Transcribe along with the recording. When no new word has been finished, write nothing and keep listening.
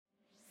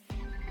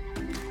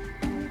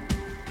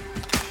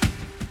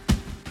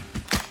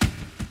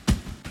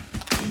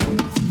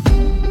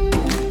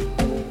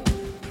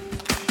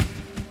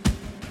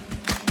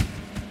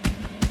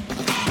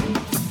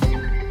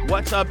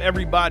What's up,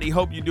 everybody?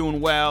 Hope you're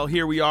doing well.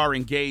 Here we are,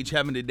 Engage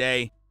Heaven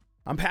today.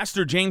 I'm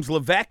Pastor James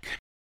Levesque.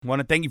 I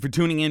want to thank you for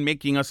tuning in,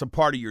 making us a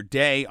part of your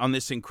day on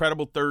this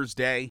incredible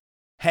Thursday.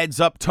 Heads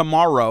up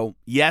tomorrow.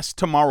 Yes,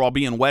 tomorrow I'll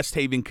be in West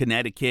Haven,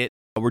 Connecticut.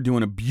 We're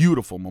doing a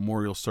beautiful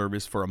memorial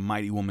service for a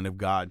mighty woman of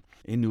God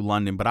in New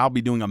London, but I'll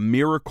be doing a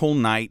miracle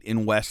night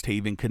in West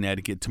Haven,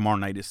 Connecticut tomorrow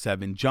night at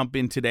 7. Jump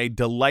in today.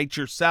 Delight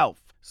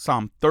yourself.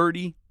 Psalm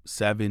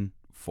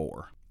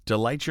 37:4.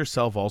 Delight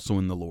yourself also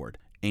in the Lord,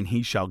 and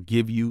he shall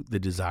give you the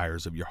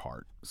desires of your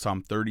heart.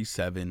 Psalm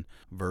 37,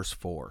 verse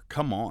 4.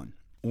 Come on.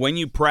 When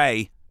you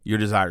pray, your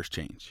desires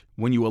change.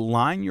 When you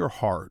align your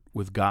heart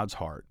with God's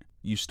heart,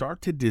 you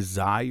start to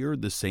desire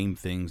the same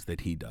things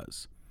that he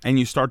does, and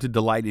you start to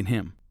delight in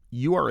him.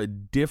 You are a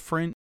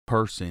different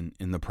person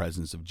in the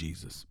presence of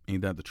Jesus.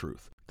 Ain't that the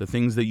truth? The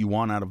things that you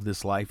want out of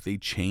this life, they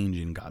change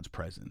in God's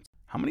presence.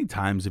 How many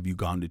times have you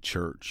gone to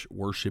church,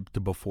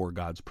 worshiped before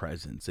God's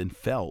presence, and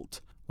felt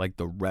like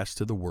the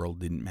rest of the world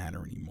didn't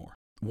matter anymore?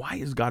 Why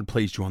has God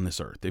placed you on this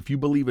earth? If you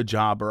believe a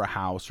job or a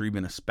house or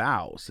even a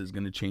spouse is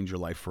going to change your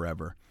life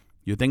forever,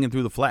 you're thinking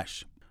through the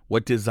flesh.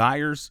 What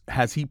desires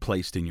has he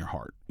placed in your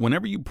heart?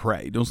 Whenever you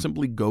pray, don't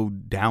simply go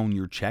down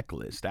your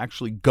checklist.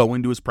 Actually go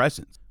into his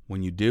presence.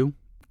 When you do,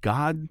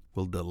 God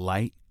will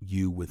delight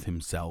you with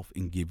himself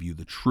and give you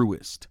the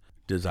truest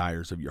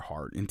desires of your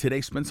heart. And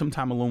today, spend some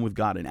time alone with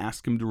God and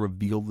ask him to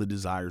reveal the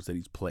desires that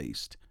he's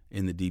placed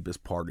in the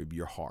deepest part of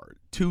your heart.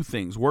 Two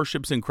things.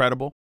 Worship's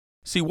incredible.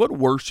 See, what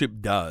worship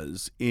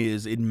does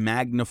is it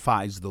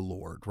magnifies the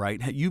Lord,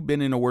 right? You've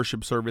been in a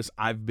worship service.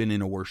 I've been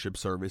in a worship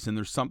service. And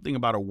there's something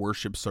about a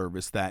worship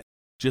service that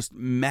just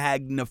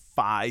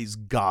magnifies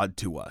God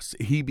to us.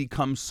 He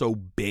becomes so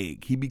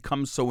big. He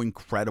becomes so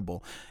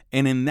incredible.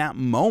 And in that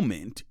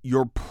moment,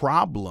 your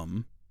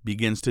problem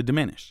begins to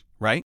diminish,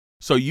 right?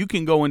 So you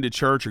can go into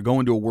church or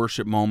go into a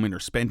worship moment or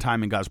spend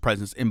time in God's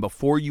presence. And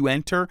before you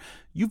enter,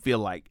 you feel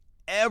like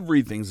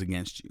everything's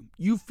against you.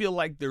 You feel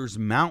like there's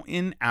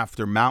mountain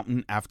after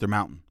mountain after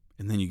mountain.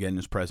 And then you get in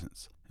his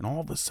presence. And all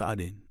of a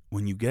sudden,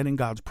 when you get in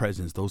God's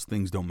presence, those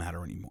things don't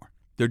matter anymore.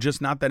 They're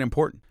just not that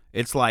important.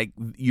 It's like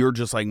you're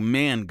just like,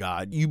 man,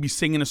 God, you be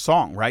singing a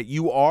song, right?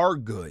 You are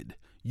good.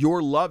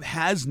 Your love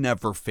has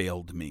never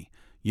failed me.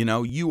 You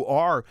know, you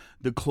are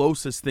the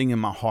closest thing in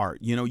my heart.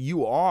 You know,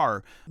 you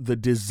are the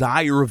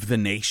desire of the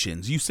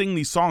nations. You sing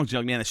these songs,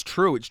 you're like, man, it's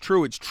true, it's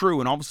true, it's true.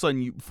 And all of a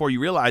sudden, before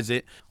you realize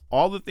it,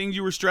 all the things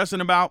you were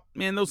stressing about,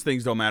 man, those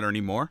things don't matter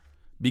anymore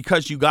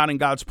because you got in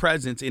God's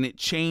presence and it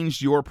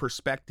changed your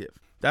perspective.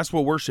 That's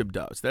what worship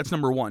does. That's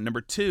number one.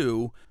 Number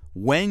two,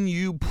 when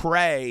you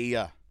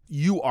pray,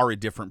 you are a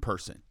different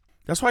person.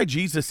 That's why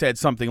Jesus said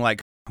something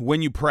like,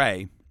 when you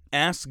pray,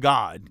 ask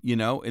God,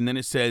 and then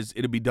it says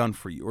it'll be done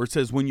for you. Or it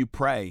says when you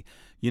pray,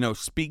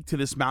 speak to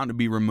this mountain to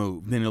be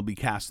removed, then it'll be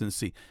cast in the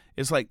sea.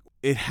 It's like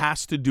it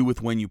has to do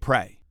with when you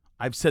pray.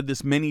 I've said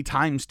this many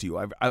times to you.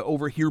 I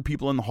overhear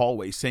people in the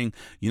hallway saying,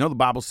 the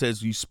Bible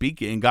says you speak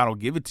it and God will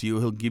give it to you.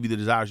 He'll give you the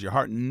desires of your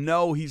heart.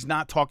 No, he's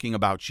not talking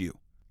about you.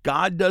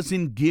 God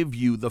doesn't give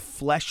you the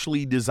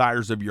fleshly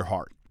desires of your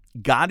heart.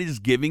 God is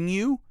giving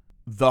you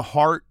the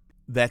heart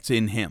that's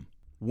in him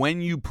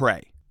when you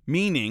pray,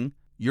 meaning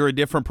you're a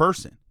different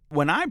person.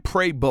 When I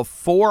pray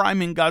before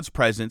I'm in God's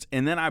presence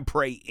and then I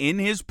pray in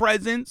his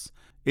presence,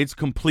 it's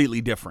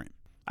completely different.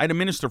 I had a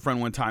minister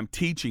friend one time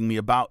teaching me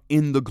about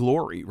in the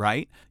glory,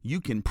 right? You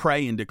can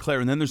pray and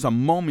declare, and then there's a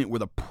moment where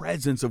the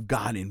presence of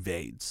God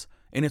invades.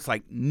 And it's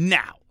like,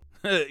 now.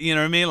 You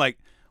know what I mean? Like,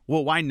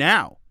 well, why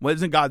now?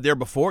 Wasn't God there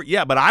before?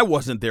 Yeah, but I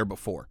wasn't there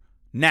before.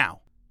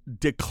 Now.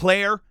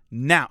 Declare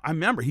now. I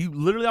remember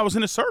I was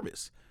in a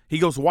service. He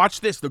goes, watch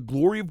this. The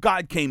glory of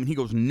God came, and he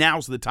goes,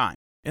 now's the time.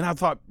 And I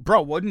thought,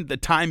 bro, wouldn't the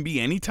time be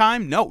any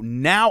time? No,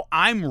 now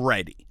I'm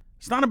ready.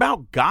 It's not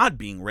about God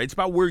being ready. It's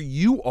about where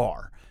you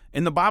are.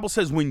 And the Bible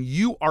says when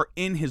you are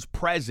in his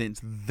presence,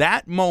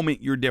 that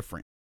moment you're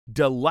different.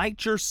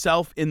 Delight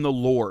yourself in the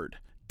Lord.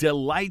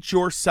 Delight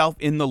yourself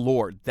in the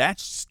Lord.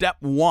 That's step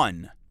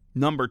one.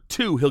 Number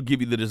two, he'll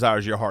give you the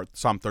desires of your heart.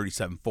 Psalm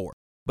 37:4.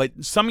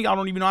 But some of y'all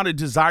don't even know how to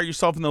desire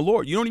yourself in the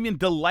Lord. You don't even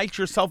delight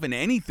yourself in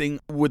anything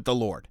with the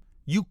Lord.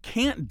 You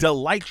can't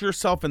delight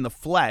yourself in the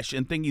flesh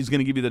and think he's going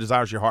to give you the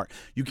desires of your heart.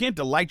 You can't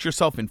delight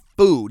yourself in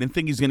food and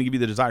think he's going to give you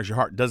the desires of your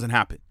heart. It doesn't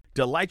happen.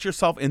 Delight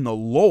yourself in the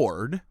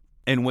Lord,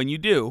 and when you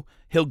do,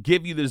 he'll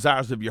give you the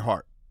desires of your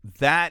heart.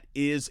 That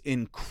is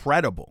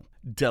incredible.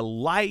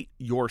 Delight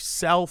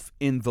yourself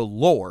in the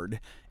Lord,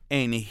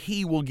 and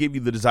he will give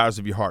you the desires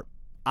of your heart.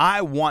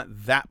 I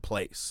want that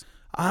place.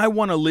 I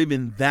want to live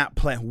in that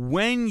place.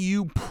 When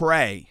you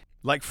pray,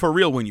 like for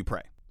real when you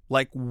pray,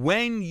 like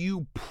when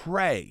you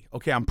pray,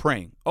 okay, I'm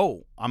praying.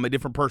 Oh, I'm a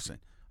different person.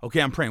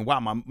 Okay, I'm praying. Wow,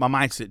 my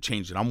mindset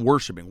changing. I'm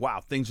worshiping.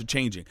 Wow, things are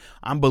changing.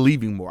 I'm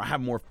believing more. I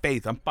have more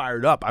faith. I'm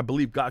fired up. I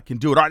believe God can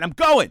do it. All right, I'm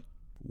going.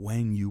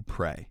 When you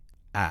pray,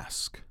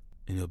 ask,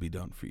 and it'll be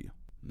done for you.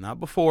 Not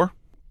before,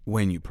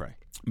 when you pray.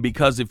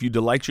 Because if you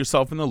delight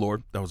yourself in the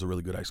Lord, that was a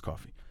really good iced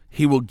coffee,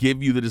 he will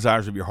give you the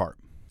desires of your heart.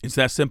 It's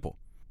that simple.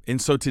 And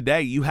so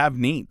today you have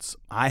needs.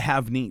 I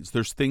have needs.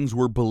 There's things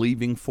we're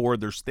believing for.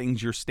 There's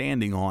things you're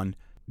standing on.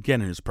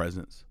 Get in his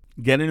presence.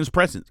 Get in his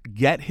presence.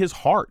 Get his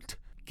heart.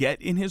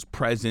 Get in his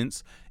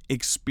presence.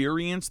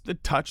 Experience the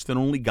touch that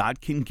only God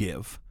can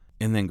give,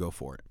 and then go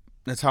for it.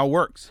 That's how it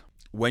works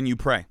when you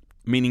pray,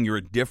 meaning you're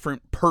a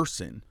different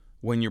person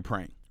when you're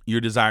praying.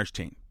 Your desires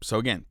change. So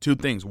again, two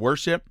things.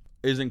 Worship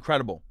is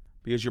incredible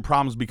because your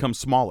problems become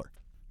smaller.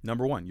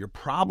 Number one, your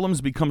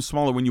problems become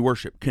smaller when you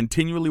worship.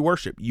 Continually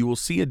worship. You will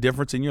see a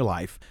difference in your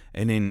life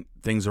and in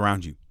things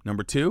around you.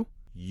 Number two,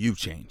 you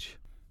change.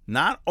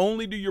 Not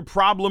only do your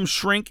problems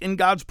shrink in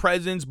God's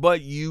presence,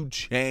 but you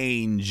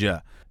change.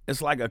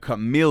 It's like a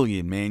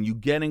chameleon, man. You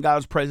get in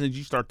God's presence,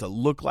 you start to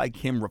look like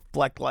him,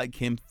 reflect like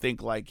him,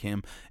 think like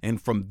him.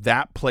 And from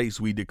that place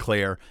we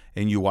declare,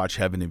 and you watch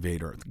heaven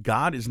invade earth.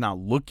 God is not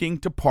looking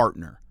to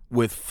partner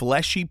with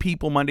fleshy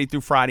people Monday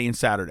through Friday and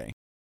Saturday,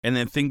 and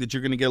then think that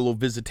you're going to get a little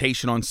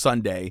visitation on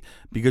Sunday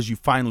because you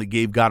finally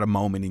gave God a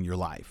moment in your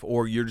life.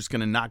 Or you're just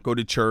going to not go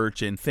to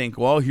church and think,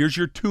 well, here's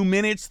your 2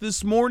 minutes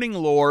this morning,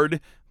 Lord.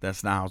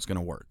 That's not how it's going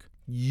to work.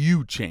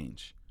 You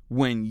change.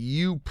 When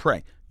you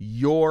pray,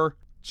 you're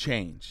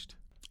changed.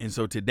 And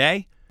so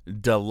today,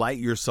 delight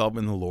yourself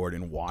in the Lord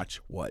and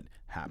watch what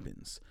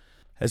happens.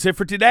 That's it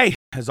for today.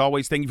 As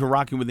always, thank you for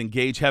rocking with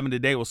Engage Heaven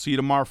today. We'll see you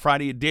tomorrow,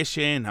 Friday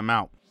edition. I'm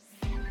out.